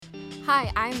Hi,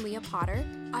 I'm Leah Potter.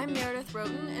 I'm Meredith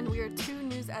Roten, and we are two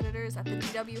news editors at the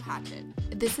GW Hatchet.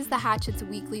 This is the Hatchet's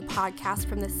weekly podcast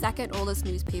from the second oldest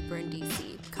newspaper in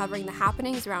DC, covering the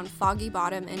happenings around Foggy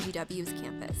Bottom and GW's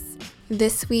campus.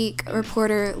 This week,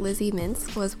 reporter Lizzie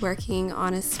Mintz was working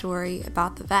on a story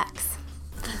about the VEX.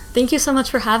 Thank you so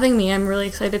much for having me. I'm really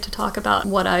excited to talk about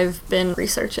what I've been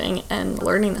researching and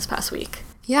learning this past week.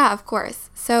 Yeah, of course.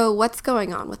 So what's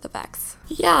going on with the VEX?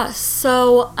 Yeah,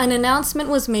 so an announcement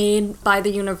was made by the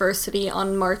university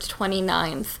on March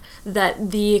 29th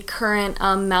that the current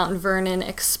Mount Vernon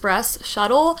Express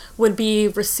shuttle would be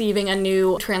receiving a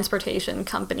new transportation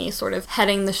company sort of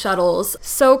heading the shuttles.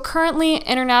 So currently,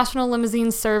 International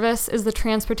Limousine Service is the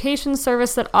transportation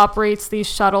service that operates these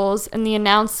shuttles, and the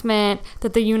announcement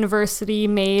that the university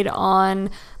made on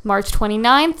March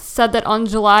 29th said that on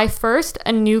July 1st,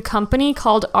 a new company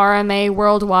called RMA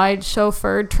Worldwide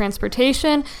Chauffeured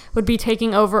Transportation would be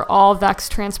taking over all VEX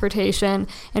transportation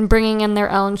and bringing in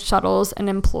their own shuttles and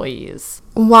employees.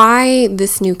 Why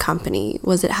this new company?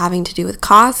 Was it having to do with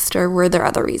cost, or were there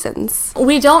other reasons?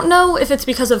 We don't know if it's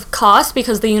because of cost,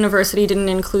 because the university didn't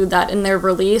include that in their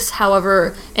release.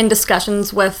 However, in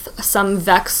discussions with some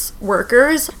VEX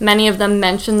workers, many of them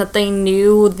mentioned that they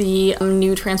knew the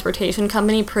new transportation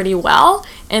company pretty well,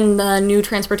 and the new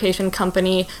transportation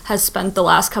company has spent the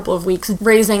last couple of weeks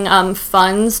raising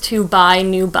funds to buy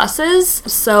new buses.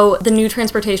 So the new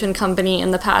transportation company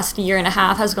in the past year and a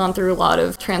half has gone through a lot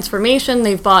of transformation.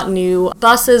 They've bought new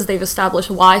buses, they've established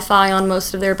Wi-Fi on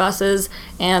most of their buses,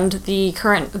 and the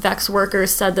current VEX workers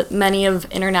said that many of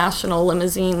International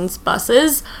Limousine's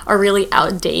buses are really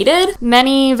outdated.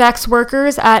 Many VEX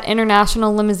workers at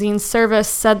International Limousine Service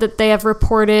said that they have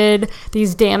reported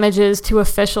these damages to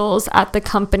officials at the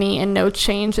company and no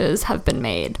changes have been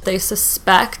made. They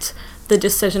suspect the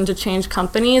decision to change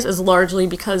companies is largely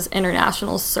because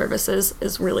International Services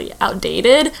is really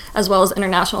outdated, as well as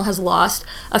International has lost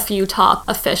a few top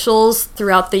officials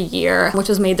throughout the year, which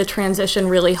has made the transition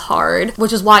really hard,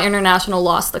 which is why International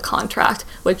lost the contract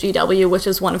with GW, which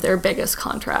is one of their biggest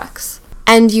contracts.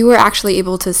 And you were actually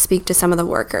able to speak to some of the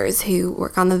workers who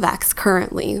work on the VEX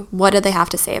currently. What did they have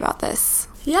to say about this?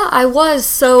 Yeah, I was.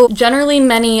 So generally,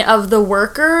 many of the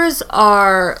workers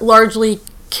are largely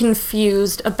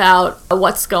confused about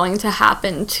what's going to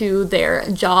happen to their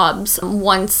jobs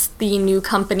once the new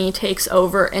company takes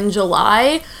over in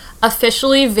July.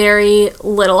 Officially, very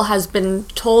little has been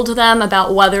told them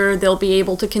about whether they'll be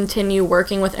able to continue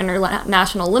working with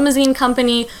International Limousine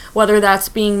Company, whether that's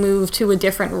being moved to a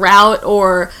different route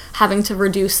or having to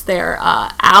reduce their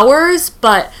hours.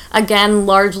 But again,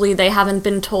 largely they haven't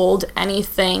been told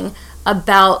anything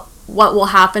about what will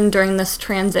happen during this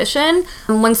transition.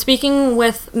 When speaking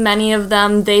with many of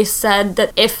them, they said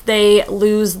that if they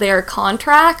lose their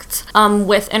contract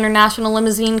with International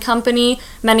Limousine Company,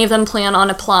 many of them plan on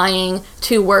applying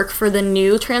to work for the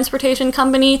new transportation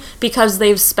company because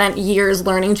they've spent years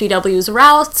learning GW's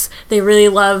routes. They really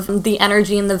love the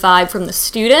energy and the vibe from the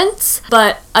students.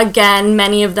 But again,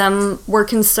 many of them were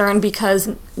concerned because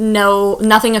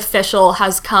nothing official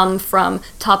has come from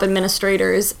top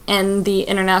administrators in the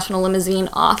International Limousine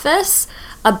office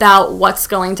about what's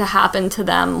going to happen to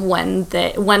them when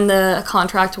the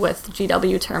contract with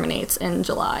GW terminates in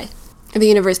July. The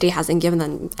university hasn't given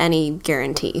them any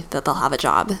guarantee that they'll have a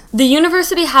job. The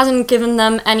university hasn't given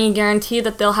them any guarantee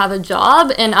that they'll have a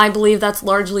job, and I believe that's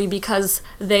largely because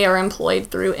they are employed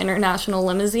through International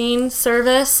Limousine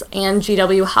Service, and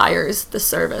GW hires the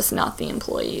service, not the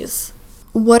employees.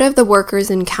 What have the workers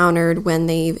encountered when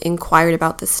they've inquired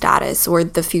about the status or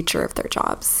the future of their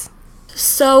jobs?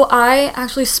 So I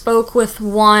actually spoke with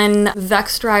one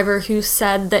VEX driver who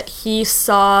said that he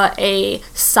saw a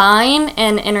sign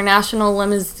in International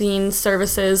Limousine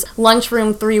Services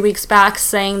lunchroom 3 weeks back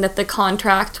saying that the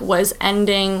contract was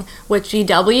ending with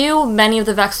GW. Many of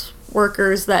the VEX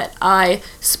workers that I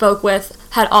spoke with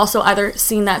had also either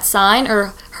seen that sign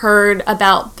or heard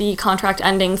about the contract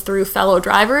ending through fellow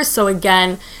drivers. So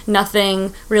again,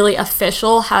 nothing really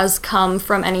official has come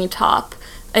from any top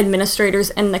administrators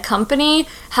in the company.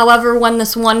 However, when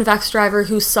this one VEX driver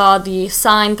who saw the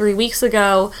sign 3 weeks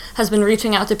ago has been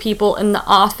reaching out to people in the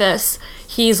office,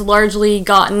 he's largely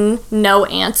gotten no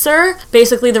answer.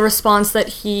 Basically, the response that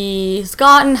he's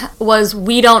gotten was,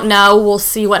 "We don't know, we'll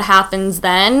see what happens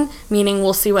then," meaning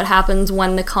we'll see what happens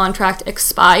when the contract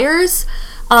expires.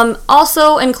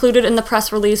 Also included in the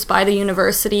press release by the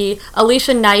university,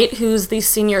 Alicia Knight, who's the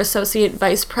Senior Associate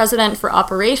Vice President for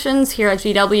Operations here at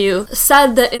GW,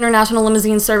 said that International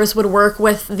Limousine Service would work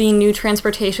with the new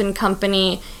transportation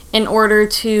company in order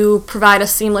to provide a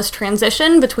seamless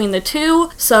transition between the two,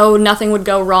 so nothing would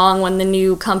go wrong when the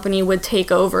new company would take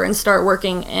over and start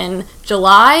working in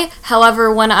July.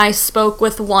 However, when I spoke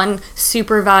with one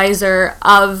supervisor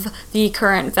of the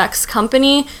current VEX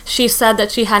company, she said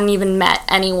that she hadn't even met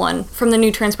anyone from the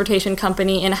new transportation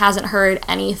company and hasn't heard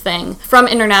anything from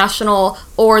International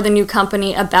or the new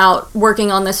company about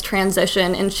working on this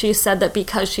transition. And she said that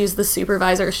because she's the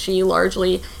supervisor, she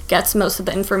largely gets most of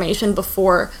the information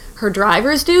before her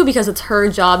drivers do, because it's her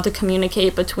job to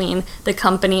communicate between the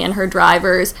company and her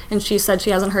drivers. And she said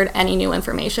she hasn't heard any new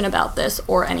information about this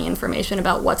or any information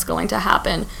about what's going to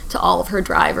happen to all of her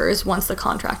drivers once the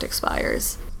contract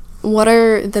expires. What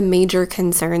are the major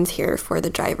concerns here for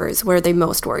the drivers? What are they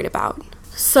most worried about?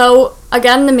 So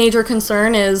again, the major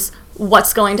concern is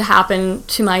what's going to happen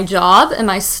to my job. Am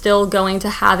I still going to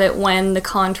have it when the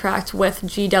contract with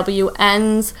GW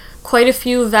ends? Quite a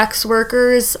few VEX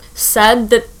workers said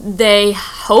that they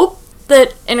hope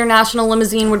that International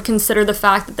Limousine would consider the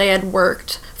fact that they had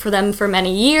worked for them for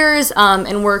many years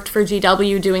and worked for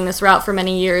GW doing this route for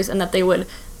many years, and that they would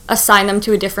assign them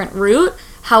to a different route.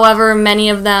 However, many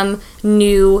of them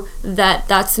knew that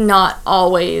that's not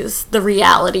always the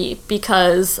reality,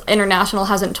 because International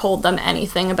hasn't told them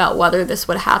anything about whether this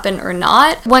would happen or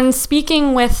not. When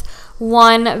speaking with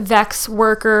one VEX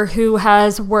worker who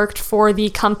has worked for the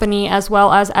company as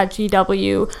well as at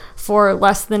GW for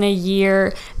less than a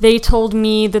year, they told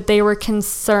me that they were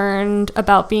concerned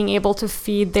about being able to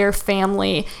feed their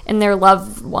family and their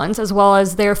loved ones, as well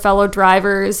as their fellow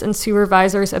drivers and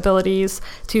supervisors' abilities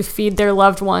to feed their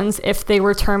loved ones if they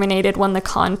were terminated when the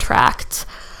contract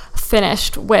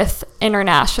finished with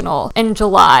International in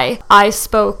July. I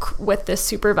spoke with this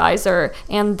supervisor,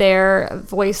 and their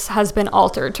voice has been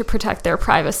altered to protect their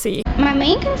privacy. My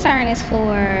main concern is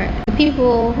for the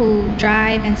people who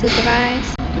drive and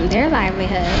supervise, their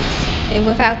livelihoods. And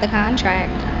without the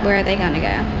contract, where are they going to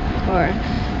go? Or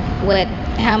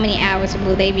how many hours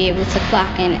will they be able to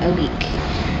clock in a week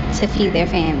to feed their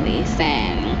families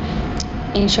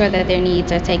and ensure that their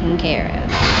needs are taken care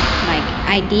of? Like,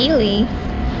 ideally,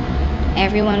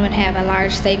 everyone would have a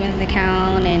large savings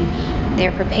account and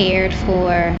they're prepared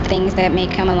for things that may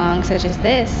come along, such as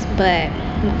this, but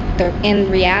in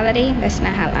reality, that's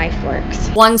not how life works.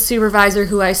 One supervisor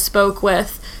who I spoke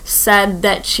with said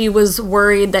that she was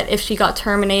worried that if she got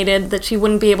terminated, that she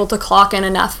wouldn't be able to clock in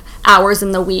enough hours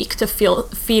in the week to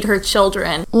feed her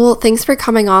children. Well, thanks for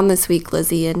coming on this week,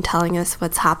 Lizzie, and telling us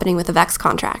what's happening with the VEX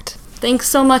contract. Thanks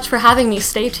so much for having me.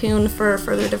 Stay tuned for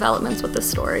further developments with this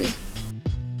story.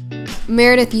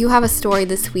 Meredith, you have a story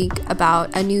this week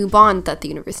about a new bond that the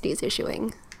university is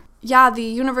issuing. Yeah, the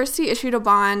university issued a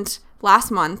bond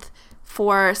last month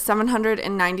for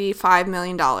 $795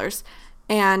 million.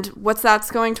 And what that's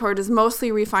going toward is mostly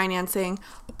refinancing,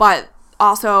 but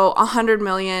also $100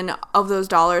 million of those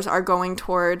dollars are going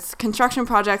towards construction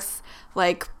projects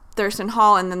like Thurston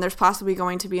Hall, and then there's possibly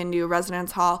going to be a new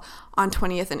residence hall on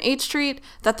 20th and 8th Street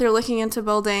that they're looking into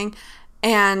building.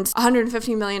 And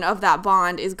 $150 million of that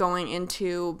bond is going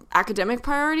into academic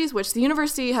priorities, which the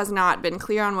university has not been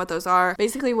clear on what those are.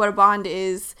 Basically, what a bond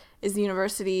is the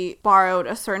university borrowed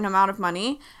a certain amount of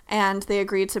money, and they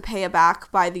agreed to pay it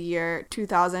back by the year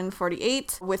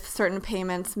 2048 with certain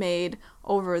payments made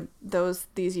over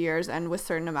these years and with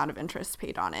certain amount of interest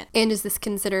paid on it. And is this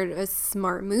considered a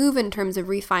smart move in terms of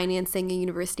refinancing a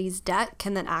university's debt?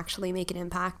 Can that actually make an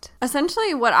impact?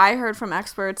 Essentially, what I heard from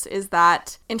experts is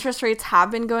that interest rates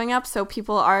have been going up, so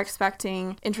people are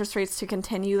expecting interest rates to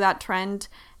continue that trend.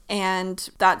 And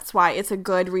that's why it's a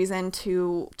good reason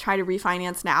to try to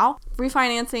refinance now.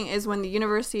 Refinancing is when the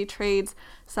university trades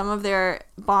some of their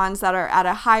bonds that are at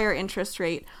a higher interest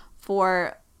rate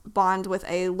for bond with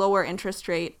a lower interest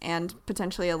rate and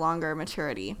potentially a longer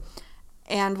maturity.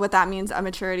 And what that means, a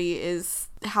maturity, is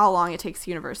how long it takes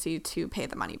the university to pay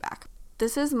the money back.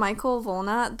 This is Michael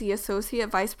Volna, the Associate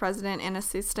Vice President and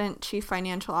Assistant Chief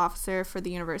Financial Officer for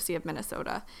the University of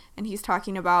Minnesota, and he's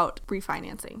talking about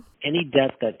refinancing. Any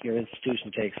debt that your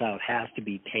institution takes out has to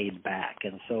be paid back,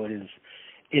 and so it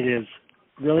is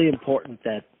really important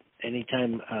that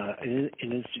anytime an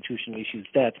institution issues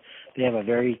debt, they have a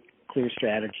very clear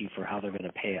strategy for how they're going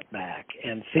to pay it back.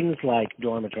 And things like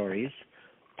dormitories,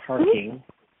 parking,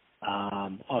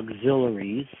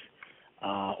 auxiliaries,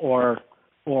 or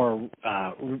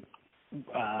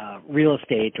real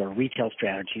estate or retail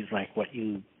strategies like what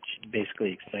you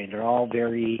basically explained are all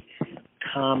very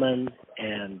common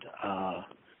and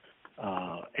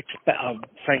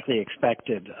frankly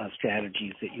expected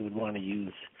strategies that you would want to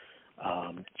use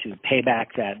to pay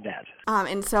back that debt.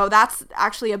 And so that's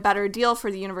actually a better deal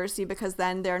for the university because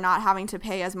then they're not having to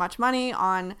pay as much money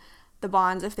on the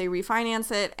bonds if they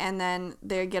refinance it, and then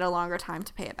they get a longer time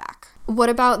to pay it back. What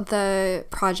about the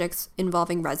projects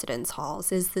involving residence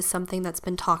halls? Is this something that's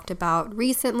been talked about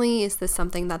recently? Is this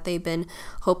something that they've been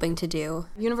hoping to do?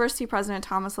 University President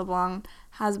Thomas LeBlanc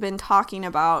has been talking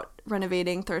about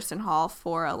renovating Thurston Hall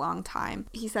for a long time.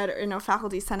 He said in a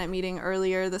faculty senate meeting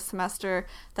earlier this semester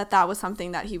that was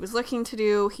something that he was looking to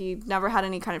do. He never had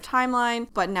any kind of timeline,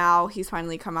 but now he's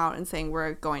finally come out and saying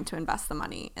we're going to invest the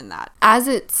money in that. As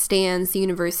it stands, the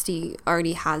university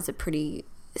already has a pretty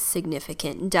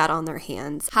significant debt on their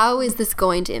hands. How is this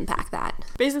going to impact that?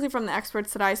 Basically, from the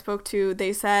experts that I spoke to,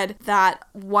 they said that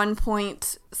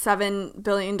 $1.7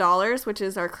 billion, which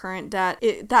is our current debt,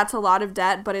 that's a lot of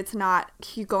debt, but it's not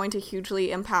going to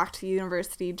hugely impact the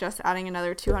university, just adding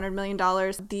another $200 million.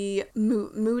 The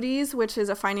Moody's, which is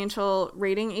a financial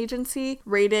rating agency,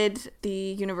 rated the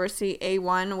university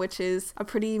A1, which is a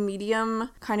pretty medium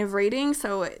kind of rating,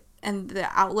 and the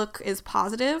outlook is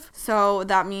positive. So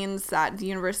that means that the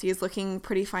university is looking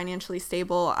pretty financially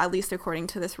stable, at least according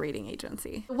to this rating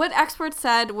agency. What experts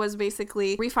said was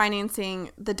basically refinancing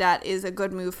the debt is a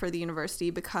good move for the university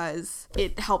because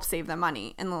it helps save them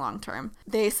money in the long term.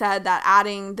 They said that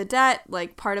adding the debt,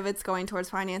 like part of it's going towards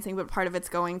financing, but part of it's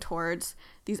going towards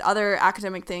these other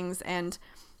academic things, and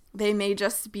they may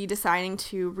just be deciding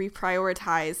to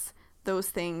reprioritize those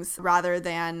things rather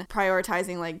than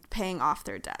prioritizing like paying off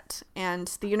their debt. And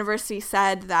the university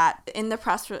said that in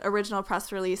the original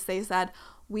press release, they said,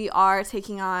 we are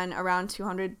taking on around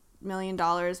 $200 million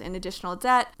in additional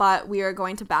debt, but we are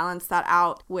going to balance that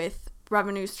out with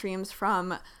revenue streams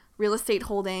from real estate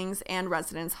holdings and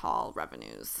residence hall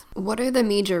revenues. What are the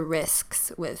major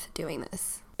risks with doing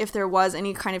this? If there was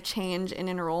any kind of change in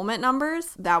enrollment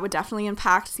numbers, that would definitely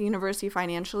impact the university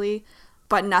financially,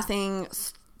 but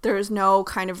there's no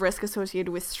kind of risk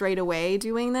associated with straight away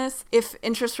doing this. If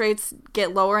interest rates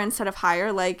get lower instead of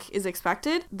higher, like is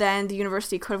expected, then the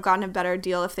university could have gotten a better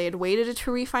deal if they had waited to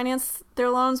refinance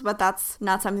their loans, but that's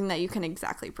not something that you can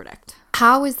exactly predict.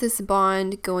 How is this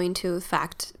bond going to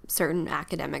affect certain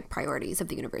academic priorities of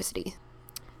the university?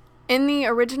 In the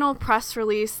original press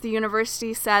release, the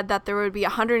university said that there would be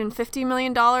 $150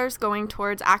 million going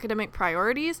towards academic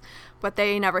priorities, but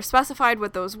they never specified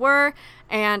what those were,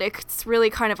 and it's really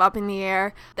kind of up in the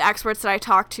air. The experts that I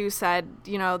talked to said,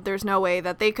 there's no way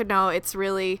that they could know. It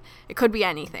could be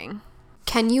anything.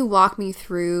 Can you walk me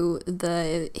through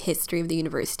the history of the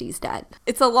university's debt?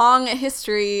 It's a long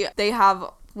history. They have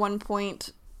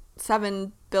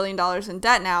 $1.7 billion in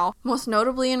debt now. Most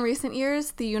notably in recent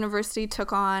years, the university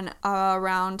took on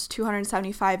around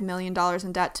 $275 million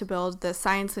in debt to build the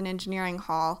Science and Engineering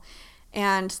Hall.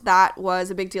 And that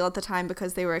was a big deal at the time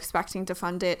because they were expecting to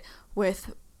fund it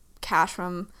with cash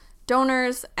from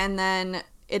donors. And then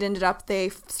it ended up they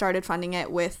started funding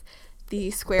it with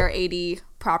the Square 80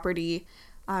 property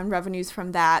revenues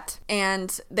from that.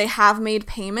 And they have made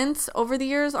payments over the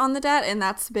years on the debt, and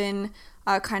that's been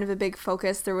kind of a big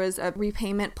focus. There was a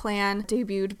repayment plan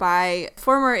debuted by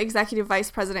former executive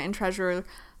vice president and treasurer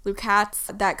Lou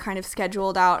Katz that kind of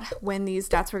scheduled out when these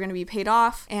debts were going to be paid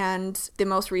off. And the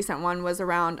most recent one was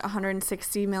around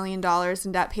 $160 million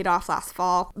in debt paid off last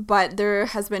fall. But there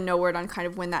has been no word on kind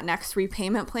of when that next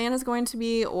repayment plan is going to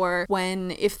be or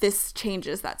if this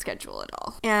changes that schedule at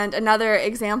all. And another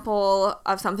example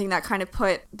of something that kind of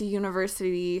put the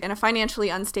university in a financially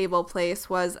unstable place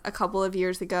was a couple of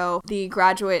years ago. The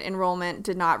graduate enrollment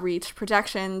did not reach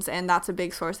projections, and that's a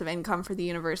big source of income for the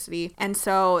university. And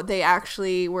so they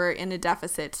actually were in a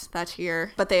deficit that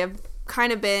year, but they have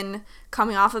kind of been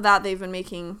coming off of that. They've been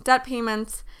making debt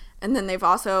payments, and then they've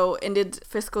also ended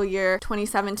fiscal year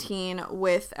 2017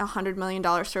 with a $100 million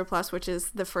surplus, which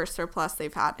is the first surplus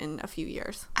they've had in a few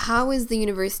years. How is the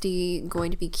university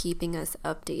going to be keeping us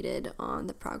updated on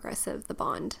the progress of the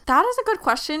bond? That is a good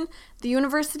question. The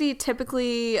university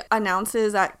typically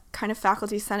announces at kind of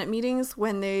faculty senate meetings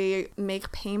when they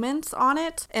make payments on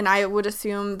it, and I would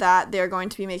assume that they're going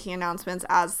to be making announcements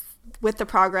as with the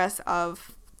progress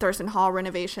of Thurston Hall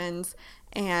renovations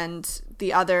and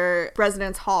the other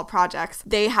residence hall projects.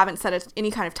 They haven't set any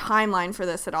kind of timeline for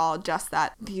this at all, just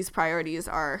that these priorities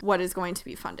are what is going to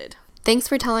be funded. Thanks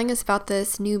for telling us about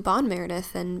this new bond,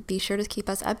 Meredith, and be sure to keep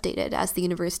us updated as the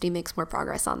university makes more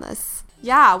progress on this.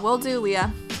 Yeah, will do,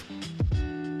 Leah.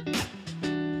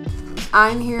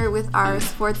 I'm here with our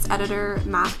sports editor,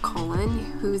 Matt Cullen,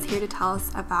 who's here to tell us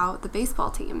about the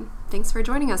baseball team. Thanks for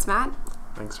joining us, Matt.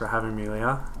 Thanks for having me,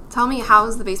 Leah. Tell me, how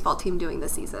is the baseball team doing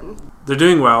this season? They're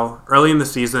doing well. Early in the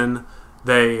season,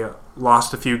 They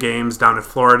lost a few games down in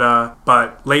Florida,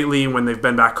 but lately when they've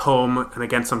been back home and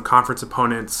against some conference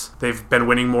opponents, they've been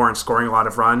winning more and scoring a lot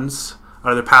of runs.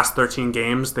 Out of their past 13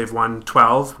 games, they've won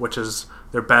 12, which is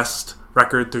their best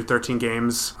record through 13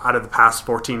 games out of the past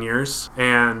 14 years.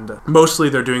 And mostly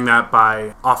they're doing that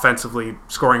by offensively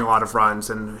scoring a lot of runs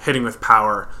and hitting with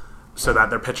power so that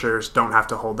their pitchers don't have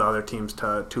to hold the other teams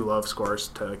to too low of scores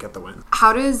to get the win.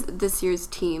 How does this year's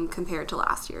team compare to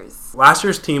last year's? Last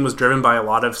year's team was driven by a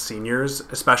lot of seniors,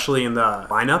 especially in the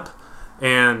lineup.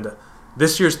 And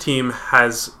this year's team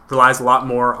relies a lot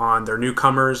more on their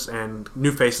newcomers and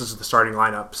new faces of the starting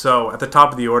lineup. So at the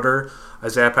top of the order,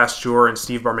 Isaiah Pasteur and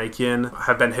Steve Barmakian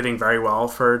have been hitting very well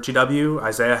for GW.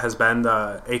 Isaiah has been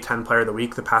the A10 Player of the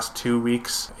Week the past 2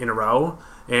 weeks in a row.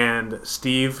 And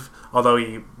Steve, although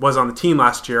he was on the team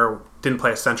last year, didn't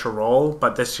play a central role.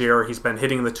 But this year he's been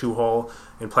hitting the 2-hole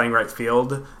and playing right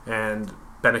field and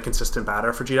been a consistent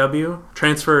batter for GW.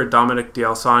 Transfer Dominic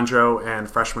D'Alessandro and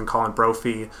freshman Colin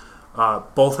Brophy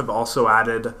both have also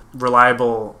added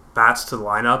reliable bats to the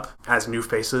lineup as new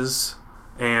faces,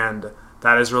 and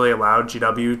that has really allowed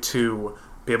GW to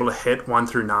be able to hit 1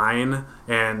 through 9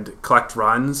 and collect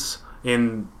runs.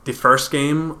 In the first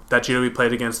game that GW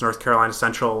played against North Carolina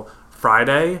Central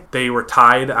Friday, they were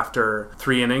tied after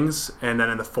 3 innings, and then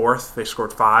in the fourth they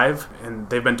scored 5, and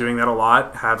they've been doing that a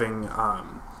lot, having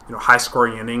high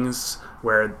scoring innings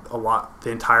where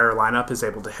the entire lineup is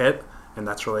able to hit, and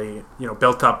that's really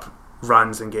built up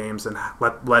runs in games and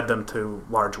led them to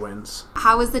large wins.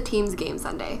 How was the team's game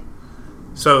Sunday?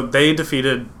 So they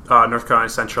defeated North Carolina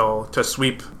Central to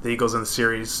sweep the Eagles in the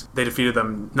series. They defeated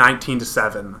them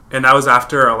 19-7. And that was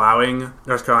after allowing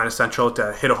North Carolina Central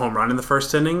to hit a home run in the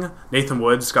first inning. Nathan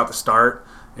Woods got the start,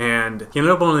 and he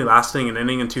ended up only lasting an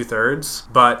inning and 2/3.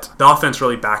 But the offense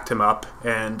really backed him up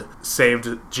and saved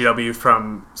GW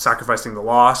from sacrificing the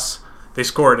loss. They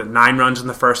scored 9 runs in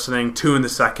the first inning, 2 in the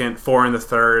second, 4 in the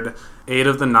third. 8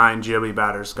 of the 9 GW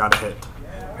batters got a hit.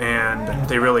 And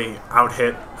they really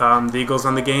out-hit the Eagles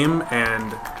on the game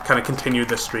and kind of continued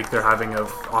the streak they're having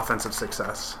of offensive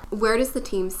success. Where does the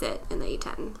team sit in the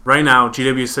A10? Right now,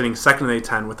 GW is sitting second in the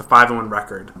A10 with a 5-1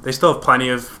 record. They still have plenty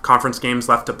of conference games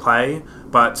left to play,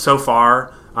 but so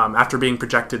far, after being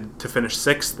projected to finish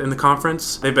 6th in the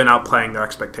conference, they've been outplaying their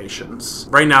expectations.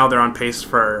 Right now, they're on pace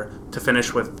to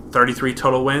finish with 33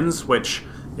 total wins, which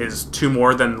is 2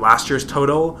 more than last year's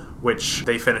total, which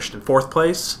they finished in 4th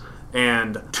place,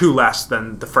 and 2 less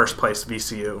than the first place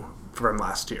VCU from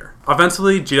last year.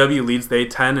 Offensively, GW leads the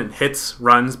A10 in hits,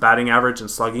 runs, batting average, and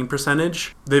slugging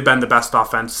percentage. They've been the best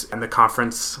offense in the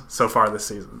conference so far this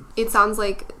season. It sounds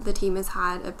like the team has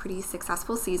had a pretty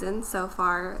successful season so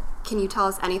far. Can you tell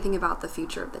us anything about the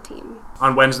future of the team?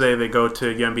 On Wednesday, they go to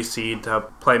UMBC to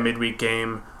play a midweek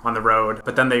game on the road,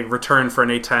 but then they return for an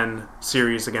A10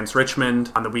 series against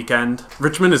Richmond on the weekend.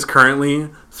 Richmond is currently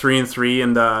 3-3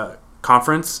 in the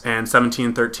conference and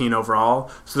 17-13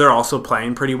 overall, so they're also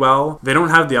playing pretty well. They don't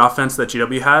have the offense that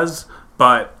GW has,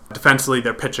 but defensively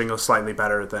their pitching is slightly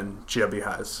better than GW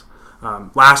has.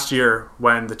 Last year,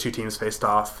 when the two teams faced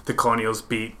off, the Colonials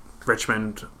beat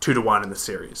Richmond 2-1 in the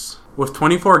series. With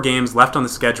 24 games left on the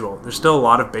schedule, there's still a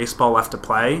lot of baseball left to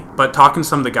play, but talking to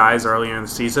some of the guys earlier in the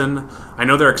season, I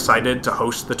know they're excited to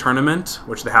host the tournament,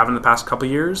 which they have in the past couple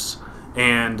years,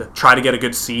 and try to get a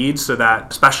good seed so that,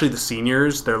 especially the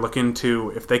seniors, they're looking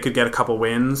to, if they could get a couple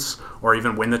wins or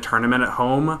even win the tournament at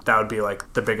home, that would be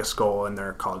like the biggest goal in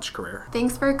their college career.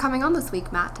 Thanks for coming on this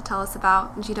week, Matt, to tell us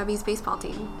about GW's baseball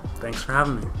team. Thanks for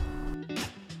having me.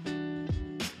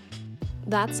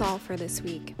 That's all for this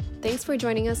week. Thanks for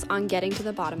joining us on Getting to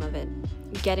the Bottom of It.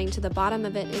 Getting to the Bottom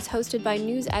of It is hosted by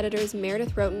news editors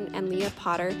Meredith Roten and Leah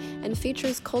Potter and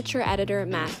features culture editor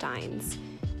Matt Dines.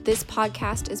 This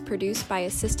podcast is produced by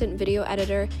assistant video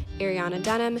editor Ariana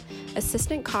Denham,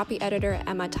 assistant copy editor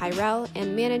Emma Tyrell,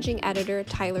 and managing editor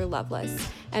Tyler Lovelace,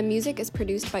 and music is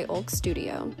produced by Olk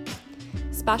Studio.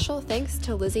 Special thanks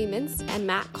to Lizzie Mintz and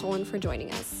Matt Cullen for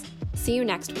joining us. See you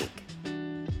next week.